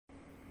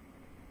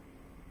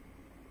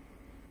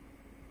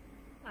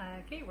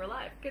Okay, we're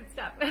live. Good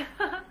stuff.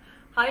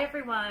 Hi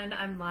everyone,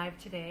 I'm live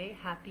today.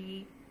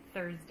 Happy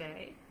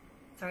Thursday.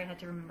 Sorry, I had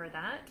to remember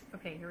that.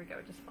 Okay, here we go.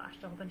 Just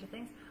flashed a whole bunch of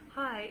things.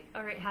 Hi,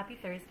 all right, happy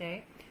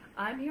Thursday.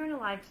 I'm here on a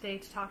live today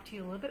to talk to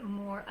you a little bit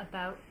more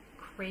about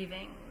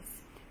cravings.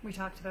 We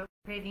talked about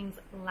cravings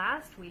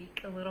last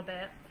week a little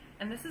bit,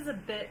 and this is a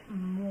bit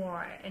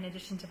more in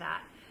addition to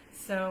that.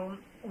 So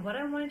what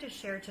I wanted to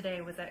share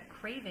today was that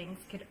cravings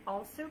could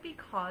also be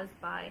caused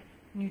by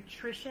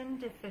nutrition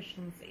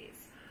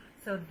deficiencies.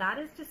 So that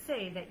is to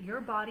say that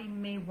your body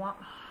may want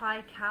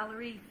high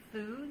calorie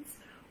foods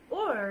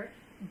or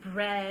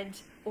bread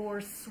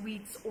or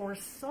sweets or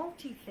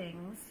salty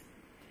things,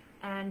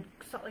 and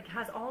so like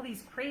has all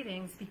these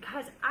cravings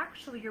because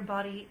actually your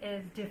body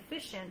is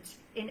deficient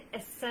in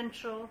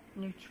essential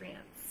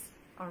nutrients.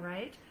 All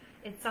right,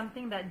 it's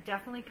something that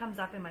definitely comes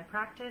up in my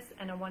practice,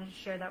 and I wanted to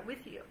share that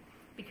with you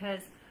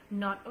because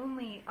not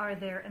only are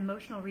there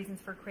emotional reasons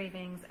for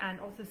cravings and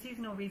also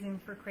seasonal reasons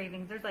for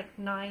cravings, there's like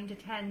 9 to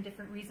 10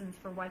 different reasons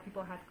for why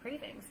people have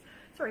cravings.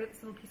 Sorry,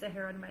 this little piece of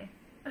hair on my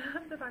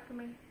the back of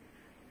my,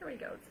 here we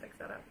go, let's fix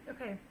that up.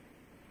 Okay.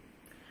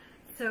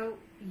 So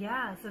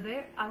yeah,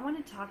 I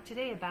want to talk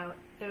today about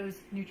those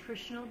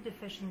nutritional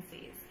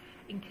deficiencies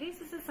in case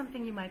this is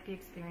something you might be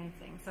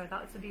experiencing. So I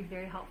thought this would be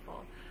very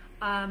helpful.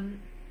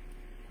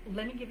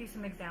 Let me give you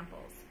some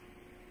examples.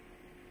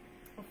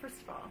 Well,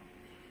 first of all,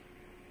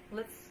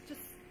 let's just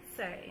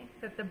say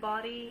that the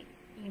body,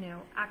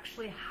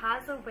 actually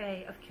has a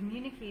way of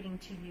communicating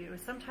to you,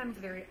 sometimes a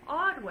very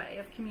odd way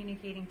of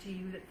communicating to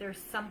you that there's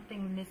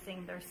something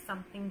missing, there's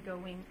something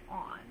going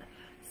on.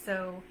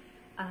 So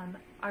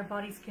our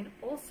bodies can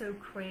also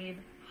crave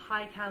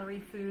high calorie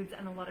foods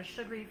and a lot of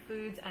sugary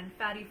foods and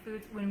fatty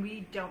foods when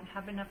we don't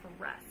have enough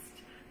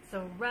rest.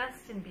 So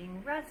rest and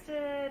being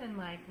rested and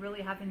like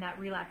really having that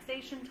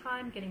relaxation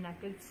time, getting that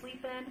good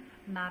sleep in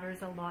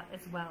matters a lot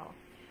as well.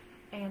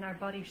 And our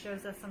body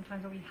shows us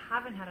sometimes when we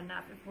haven't had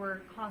enough, if we're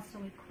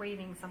constantly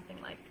craving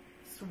something like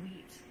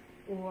sweet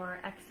or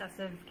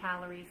excessive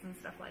calories and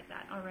stuff like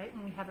that, all right,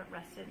 when we haven't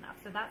rested enough.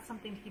 So that's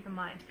something to keep in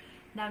mind.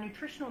 Now,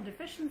 nutritional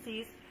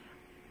deficiencies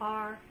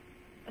are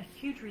a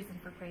huge reason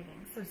for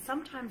craving. So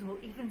sometimes we'll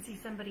even see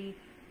somebody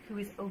who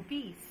is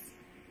obese,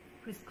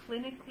 who's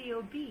clinically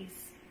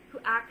obese, who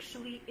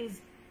actually is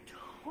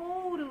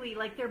totally,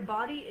 like their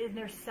body and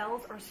their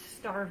cells are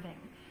starving.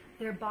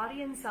 Their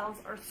body and cells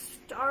are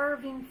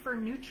starving for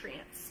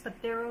nutrients, but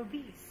they're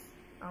obese,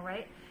 all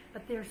right?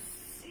 But they're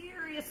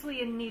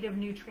seriously in need of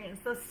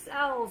nutrients. The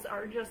cells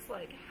are just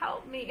like,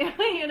 help me,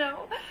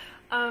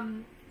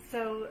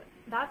 So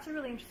that's a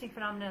really interesting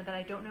phenomenon that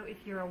I don't know if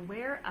you're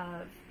aware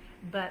of,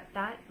 but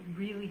that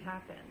really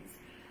happens.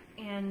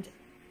 And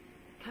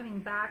coming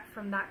back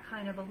from that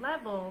kind of a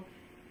level,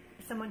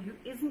 someone who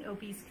isn't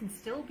obese can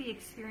still be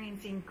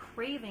experiencing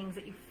cravings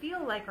that you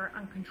feel like are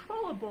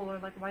uncontrollable, or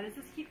like, why does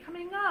this keep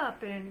coming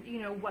up, and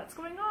what's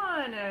going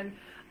on, and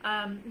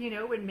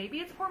and maybe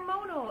it's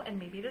hormonal, and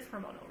maybe it is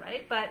hormonal,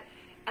 right? But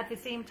at the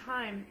same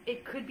time,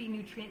 it could be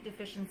nutrient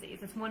deficiencies.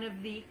 It's one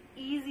of the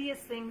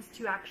easiest things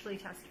to actually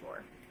test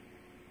for.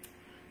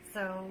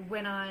 So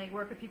when I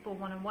work with people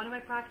one-on-one in my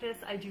practice,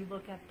 I do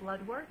look at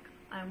blood work,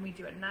 and we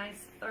do a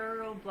nice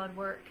thorough blood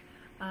work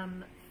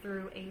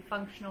through a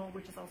functional,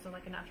 which is also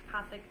like a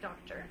naturopathic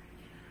doctor.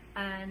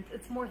 And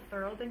it's more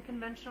thorough than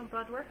conventional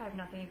blood work. I have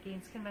nothing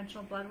against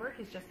conventional blood work.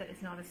 It's just that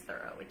it's not as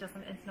thorough. It's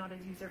not as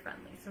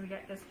user-friendly. So we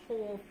get this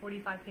whole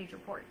 45-page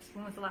report.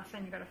 When was the last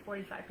time you got a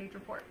 45-page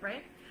report,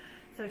 right?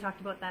 So we talked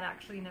about that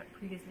actually in a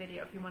previous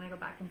video. If you want to go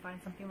back and find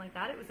something like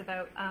that, it was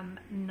about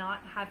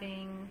not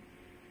having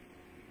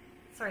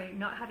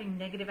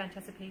negative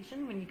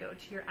anticipation when you go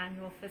to your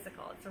annual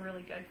physical. It's a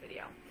really good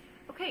video.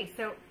 Okay,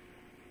 so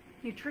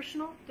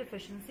nutritional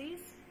deficiencies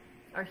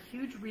are a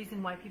huge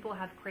reason why people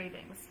have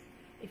cravings.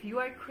 If you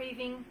are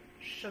craving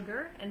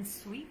sugar and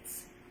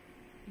sweets,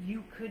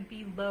 you could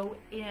be low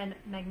in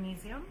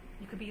magnesium,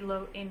 you could be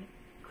low in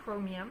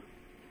chromium,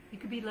 you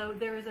could be low,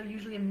 there is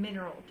usually a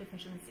mineral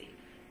deficiency.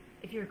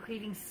 If you're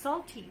craving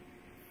salty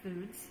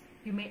foods,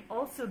 you may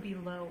also be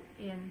low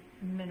in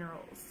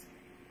minerals,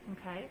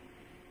 okay?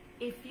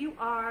 If you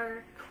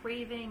are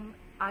craving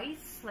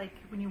ice, like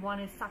when you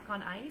want to suck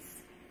on ice,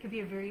 could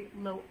be a very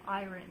low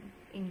iron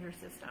in your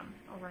system,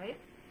 all right?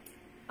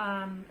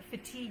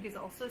 Fatigue is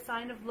also a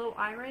sign of low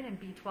iron in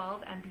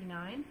B12 and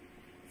B9.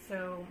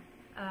 So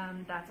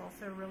that's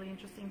also a really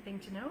interesting thing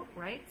to note,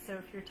 right? So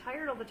if you're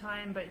tired all the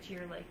time, but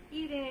you're like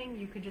eating,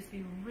 you could just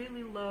be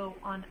really low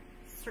on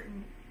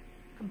certain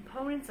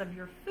components of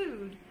your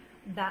food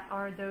that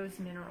are those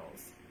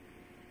minerals.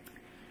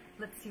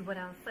 Let's see what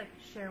else I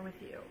can share with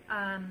you.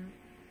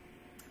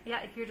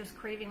 Yeah, if you're just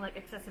craving like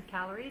excessive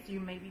calories, you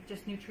may be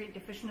just nutrient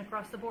deficient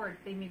across the board.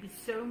 There may be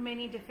so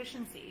many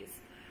deficiencies.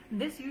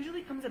 This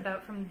usually comes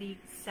about from the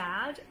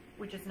SAD,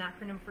 which is an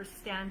acronym for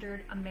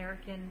Standard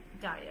American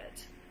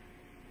Diet.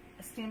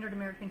 A standard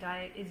American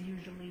diet is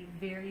usually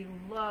very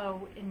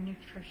low in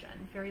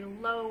nutrition, very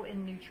low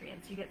in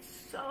nutrients. You get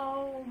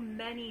so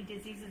many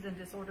diseases and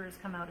disorders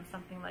come out of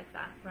something like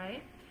that,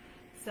 right?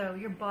 So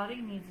your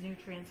body needs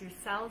nutrients, your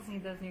cells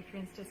need those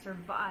nutrients to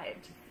survive,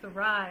 to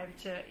thrive,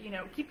 to, you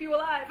know, keep you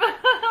alive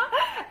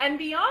and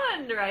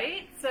beyond,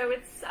 right? So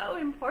it's so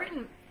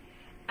important.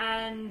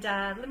 And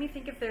let me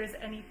think if there's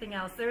anything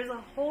else. There's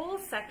a whole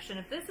section,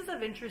 if this is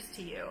of interest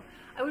to you,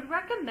 I would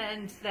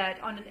recommend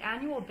that on an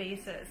annual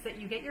basis that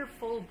you get your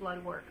full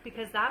blood work,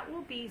 because that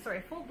will be,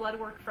 full blood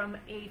work from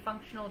a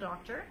functional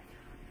doctor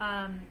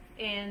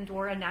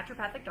or a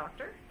naturopathic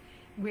doctor,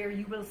 where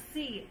you will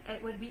see,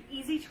 it would be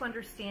easy to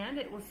understand.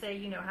 It will say,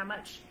 you know, how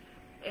much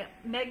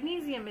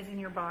magnesium is in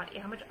your body,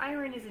 how much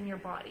iron is in your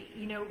body.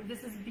 You know,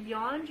 this is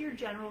beyond your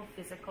general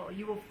physical.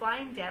 You will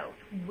find out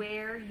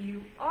where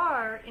you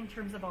are in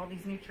terms of all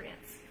these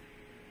nutrients.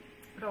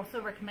 I would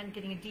also recommend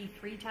getting a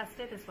D3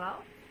 tested as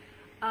well.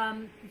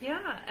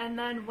 Yeah, and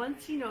then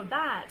once you know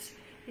that,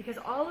 because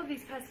all of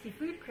these pesky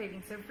food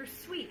cravings, so for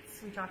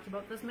sweets, we talked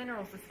about those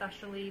minerals,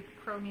 especially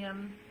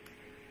chromium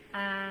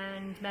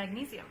and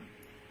magnesium.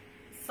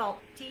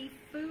 Salty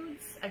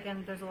foods,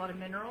 again, there's a lot of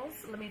minerals.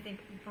 Let me think,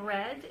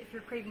 bread, if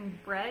you're craving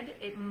bread,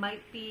 it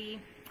might be,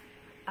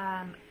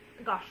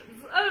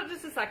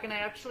 just a second, I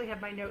actually have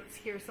my notes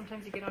here.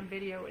 Sometimes you get on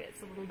video and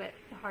it's a little bit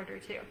harder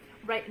too.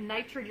 Right,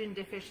 nitrogen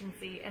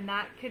deficiency, and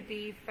that could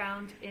be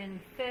found in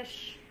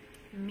fish,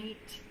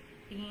 meat,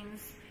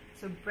 beans.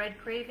 So bread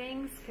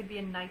cravings could be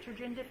a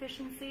nitrogen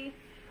deficiency.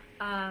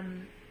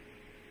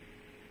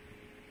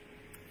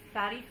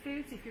 Fatty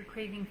foods, if you're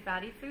craving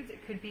fatty foods,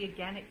 it could be,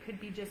 again, it could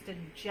be just a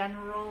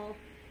general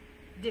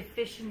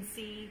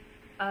deficiency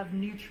of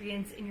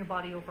nutrients in your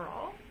body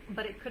overall,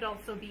 but it could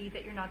also be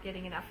that you're not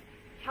getting enough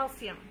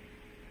calcium.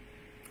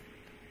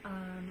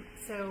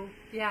 So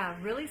yeah,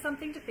 really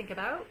something to think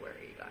about. Where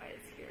are you guys?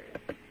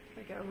 Here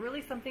we go.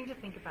 Really something to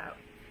think about.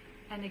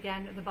 And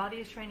again, the body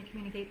is trying to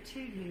communicate to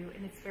you,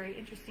 and it's very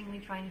interestingly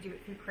trying to do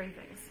it through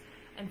cravings.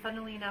 And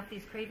funnily enough,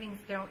 these cravings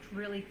don't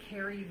really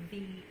carry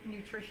the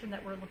nutrition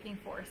that we're looking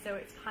for. So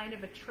it's kind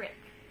of a trick,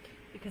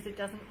 because it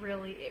doesn't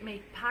really, it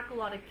may pack a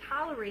lot of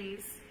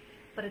calories,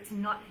 but it's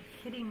not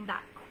hitting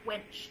that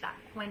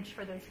quench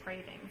for those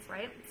cravings,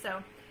 right?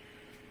 So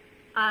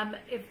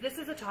if this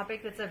is a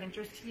topic that's of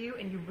interest to you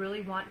and you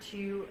really want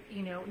to,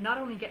 you know, not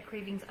only get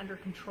cravings under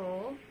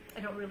control,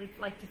 I don't really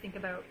like to think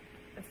about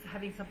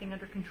having something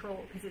under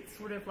control, because it's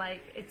sort of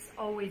like it's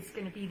always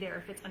going to be there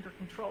if it's under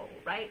control,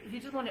 right? If you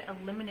just want to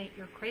eliminate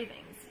your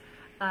cravings,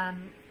 I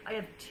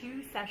have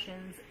 2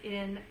 sessions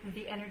in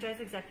the Energized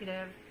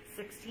Executive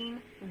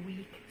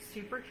 16-week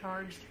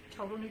supercharged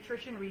total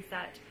nutrition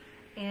reset,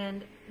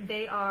 and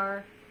they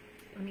are,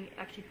 let me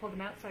actually pull them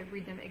out so I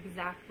read them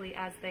exactly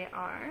as they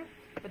are,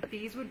 but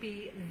these would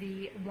be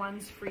the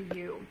ones for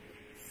you.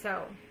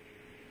 So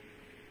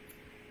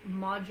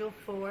module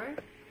 4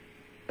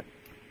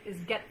 is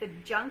get the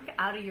junk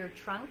out of your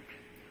trunk,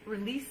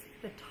 release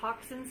the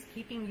toxins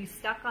keeping you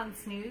stuck on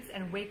snooze,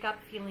 and wake up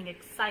feeling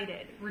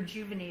excited,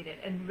 rejuvenated,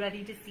 and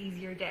ready to seize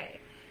your day.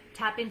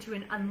 Tap into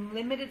an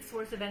unlimited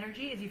source of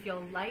energy as you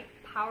feel light,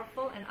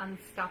 powerful, and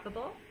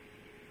unstoppable.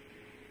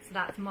 So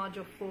that's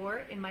module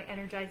 4 in my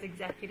Energized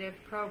Executive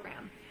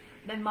program.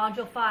 Then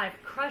module 5,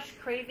 crush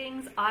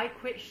cravings, I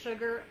quit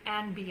sugar,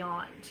 and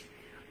beyond.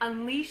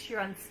 Unleash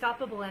your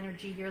unstoppable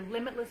energy, your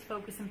limitless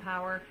focus and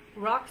power,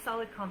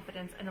 rock-solid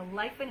confidence, and a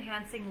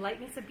life-enhancing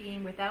lightness of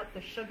being without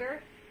the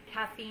sugar,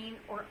 caffeine,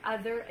 or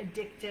other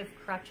addictive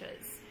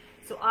crutches.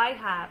 So I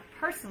have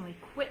personally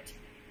quit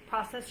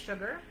processed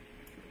sugar,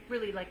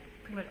 really like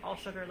pretty much all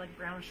sugar, like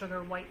brown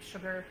sugar, white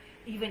sugar,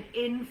 even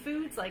in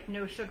foods like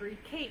no sugary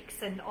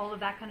cakes and all of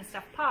that kind of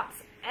stuff,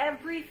 pops.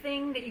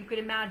 Everything that you could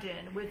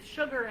imagine with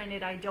sugar in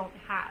it, I don't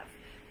have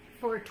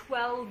for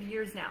 12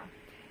 years now.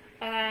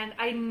 And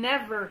I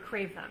never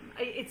crave them.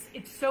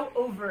 It's so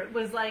over. It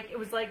was like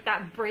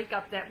that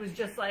breakup that was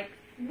just like,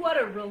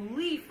 what a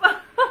relief.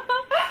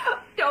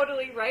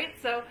 Totally, right?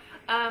 So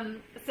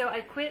so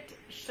I quit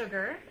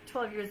sugar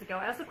 12 years ago.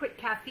 I also quit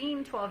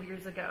caffeine 12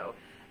 years ago.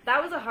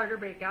 That was a harder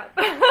breakup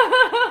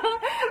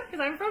because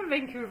I'm from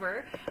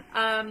Vancouver.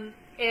 And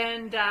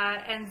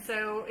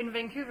so in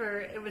Vancouver,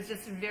 it was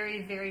just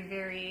very, very,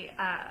 very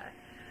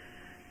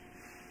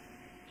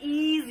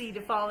easy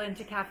to fall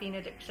into caffeine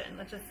addiction,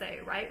 let's just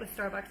say, right? With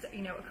Starbucks,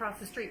 you know, across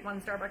the street,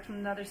 one Starbucks from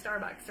another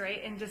Starbucks,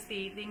 right? And just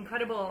the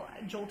incredible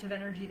jolt of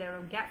energy that I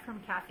would get from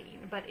caffeine.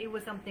 But it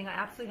was something I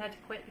absolutely had to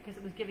quit because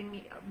it was giving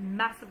me a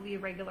massively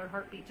irregular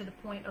heartbeat to the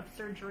point of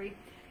surgery.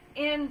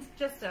 And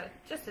just a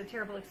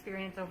terrible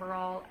experience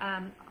overall.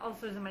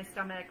 Ulcers in my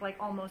stomach, like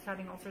almost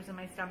having ulcers in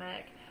my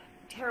stomach,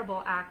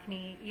 terrible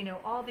acne, you know,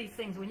 all these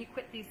things. When you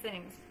quit these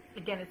things,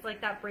 again, it's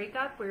like that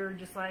breakup where you're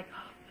just like,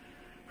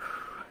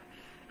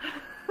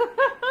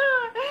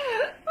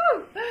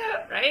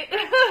 right?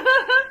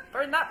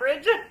 Burn that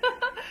bridge.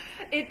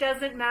 It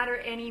doesn't matter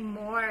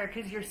anymore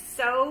because you're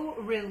so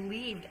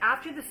relieved.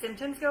 After the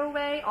symptoms go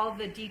away, all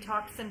the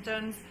detox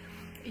symptoms,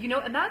 you know,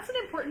 and that's an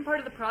important part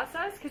of the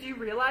process because you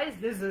realize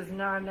this is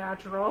not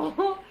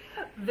natural.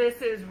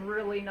 This is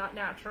really not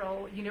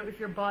natural, you know, if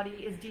your body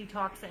is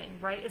detoxing,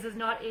 right? This is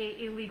not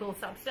a illegal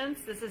substance.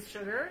 This is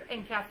sugar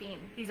and caffeine.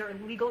 These are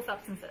illegal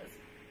substances.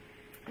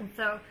 And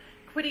so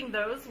quitting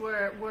those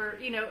were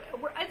you know,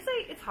 I'd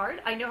say it's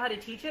hard. I know how to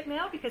teach it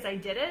now because I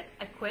did it.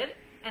 I quit,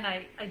 and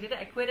I did it.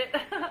 I quit it,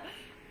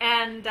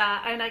 and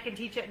I can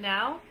teach it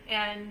now.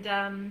 And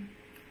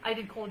I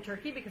did cold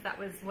turkey because that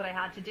was what I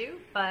had to do.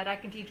 But I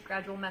can teach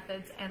gradual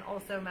methods and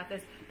also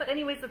methods. But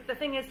anyways, the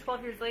thing is,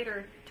 12 years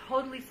later,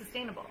 totally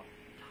sustainable,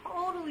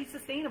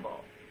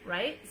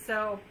 right?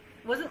 So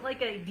it wasn't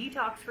like a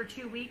detox for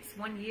 2 weeks,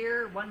 1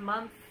 year, 1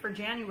 month for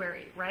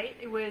January, right?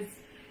 It was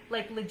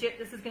like legit,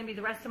 this is going to be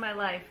the rest of my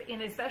life.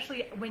 And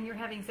especially when you're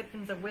having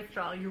symptoms of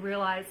withdrawal, you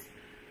realize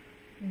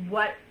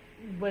what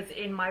was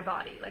in my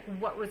body, like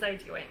what was I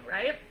doing,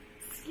 right?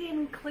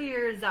 Skin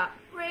clears up,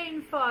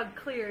 brain fog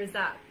clears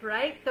up,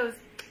 right? Those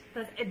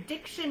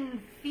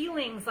addiction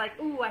feelings like,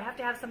 ooh, I have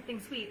to have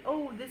something sweet,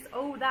 oh this,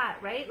 oh that,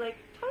 right? Like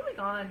totally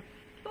gone.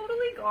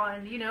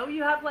 You know,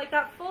 you have like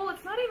that full,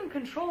 it's not even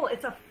control,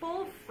 it's a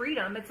full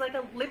freedom. It's like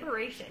a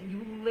liberation.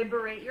 You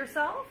liberate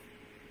yourself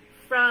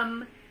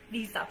from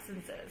these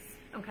substances,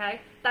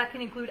 okay? That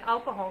can include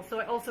alcohol. So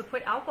I also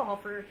quit alcohol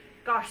for,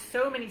 gosh,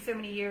 so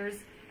many years.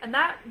 And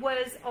that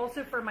was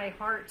also for my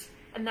heart.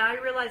 And now I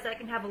realize I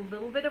can have a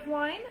little bit of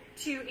wine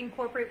to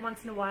incorporate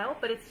once in a while,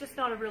 but it's just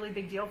not a really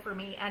big deal for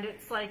me. And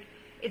it's like,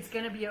 it's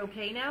gonna be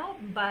okay now,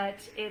 but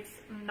it's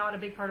not a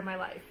big part of my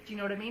life. Do you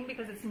know what I mean?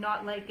 Because it's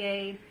not like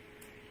a,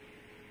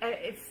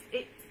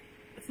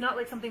 it's not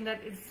like something that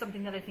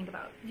I think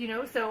about, you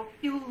know? So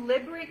you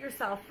liberate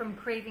yourself from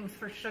cravings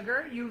for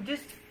sugar. You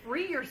just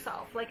free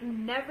yourself, like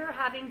never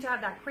having to have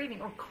that craving,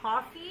 or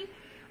coffee,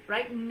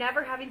 right?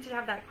 Never having to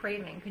have that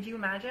craving. Could you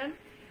imagine?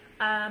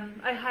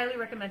 I highly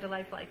recommend a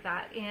life like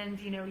that. And,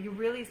 you know, you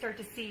really start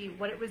to see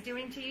what it was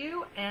doing to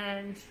you.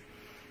 And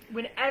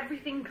when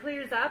everything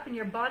clears up and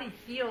your body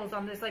heals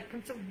on this, like,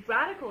 it's a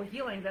radical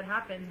healing that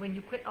happens when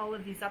you quit all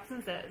of these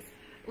substances,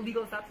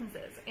 illegal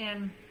substances.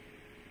 And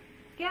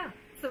yeah,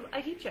 so I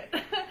teach it.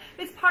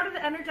 It's part of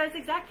the Energized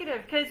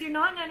Executive, because you're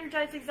not an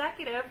Energized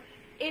Executive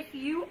if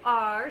you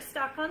are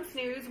stuck on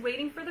snooze,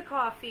 waiting for the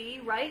coffee,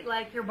 right?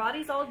 Like your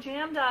body's all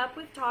jammed up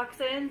with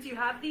toxins. You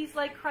have these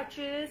like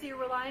crutches, you're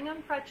relying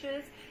on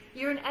crutches.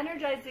 You're an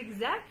Energized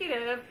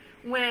Executive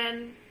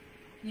when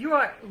you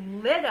are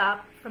lit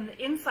up from the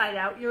inside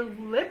out. You're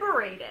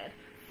liberated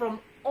from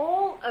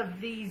all of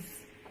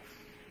these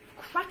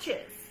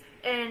crutches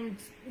and,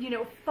 you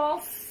know,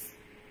 false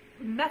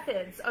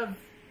methods of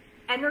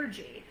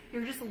energy.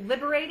 You're just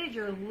liberated,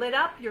 you're lit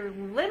up, you're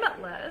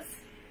limitless,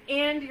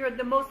 and you're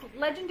the most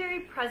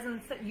legendary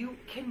presence that you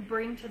can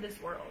bring to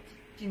this world.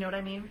 Do you know what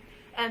I mean?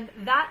 And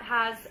that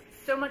has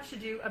so much to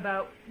do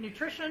about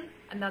nutrition,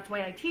 and that's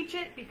why I teach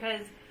it,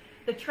 because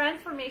the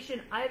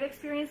transformation I've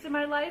experienced in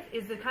my life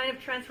is the kind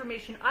of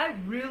transformation I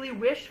really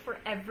wish for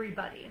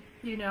everybody,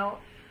 you know?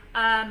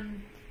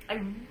 I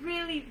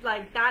really,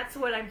 like, that's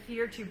what I'm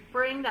here to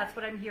bring, that's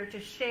what I'm here to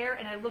share,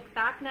 and I look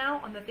back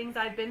now on the things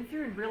I've been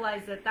through and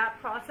realize that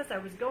that process I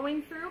was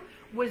going through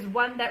was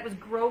one that was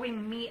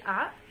growing me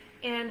up,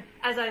 and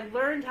as I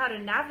learned how to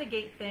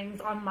navigate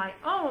things on my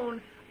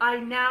own, I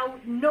now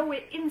know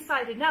it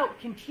inside and out,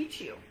 can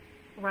teach you,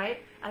 right?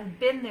 I've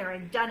been there,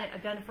 I've done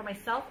it for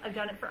myself, I've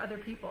done it for other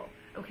people,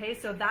 okay?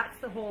 So that's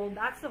the whole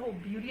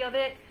beauty of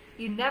it.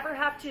 You never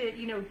have to,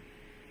 you know,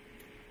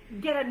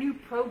 get a new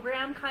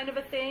program kind of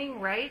a thing,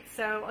 right?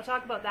 So I'll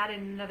talk about that in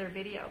another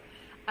video,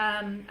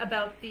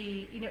 about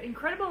the, you know,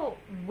 incredible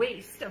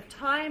waste of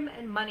time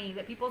and money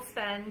that people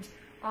spend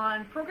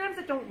on programs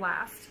that don't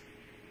last.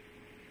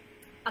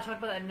 I'll talk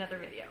about that in another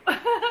video.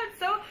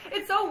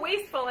 It's so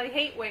wasteful. I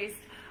hate waste.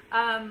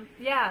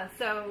 Yeah,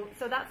 so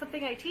that's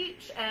something I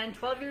teach, and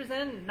 12 years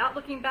in, not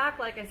looking back,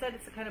 like I said,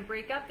 it's the kind of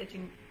breakup that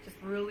you're just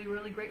really,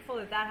 really grateful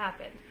that that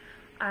happened.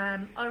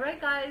 All right,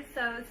 guys,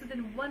 so this has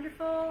been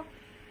wonderful.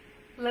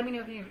 Let me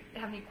know if you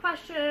have any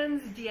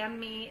questions. DM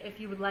me if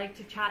you would like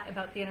to chat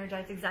about the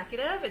Energized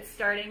Executive. It's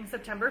starting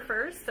September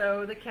 1st,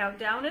 so the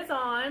countdown is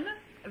on.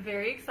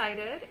 Very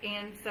excited.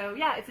 And so,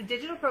 yeah, it's a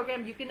digital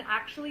program. You can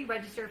actually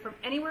register from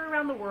anywhere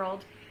around the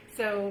world.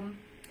 So,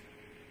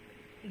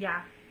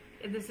 yeah,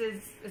 this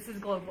is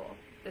global.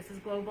 This is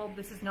global.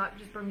 This is not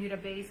just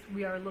Bermuda-based.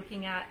 We are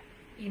looking at,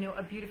 you know,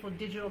 a beautiful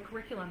digital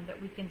curriculum that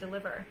we can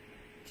deliver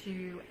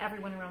to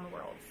everyone around the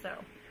world. So,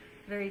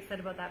 very excited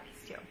about that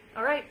piece too.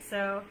 All right,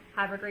 so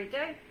have a great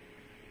day.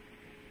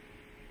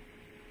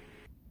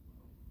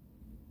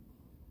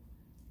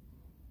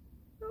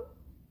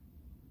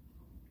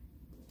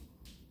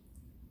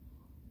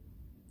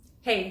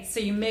 Hey, so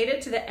you made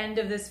it to the end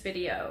of this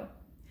video.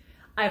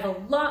 I have a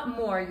lot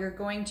more you're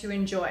going to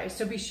enjoy,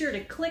 so be sure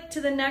to click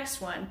to the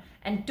next one,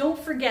 and don't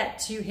forget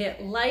to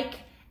hit like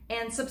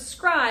and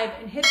subscribe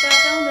and hit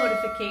that bell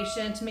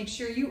notification to make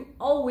sure you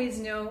always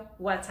know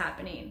what's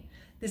happening.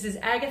 This is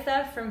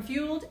Agatha from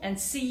Fueled, and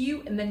see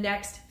you in the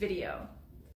next video.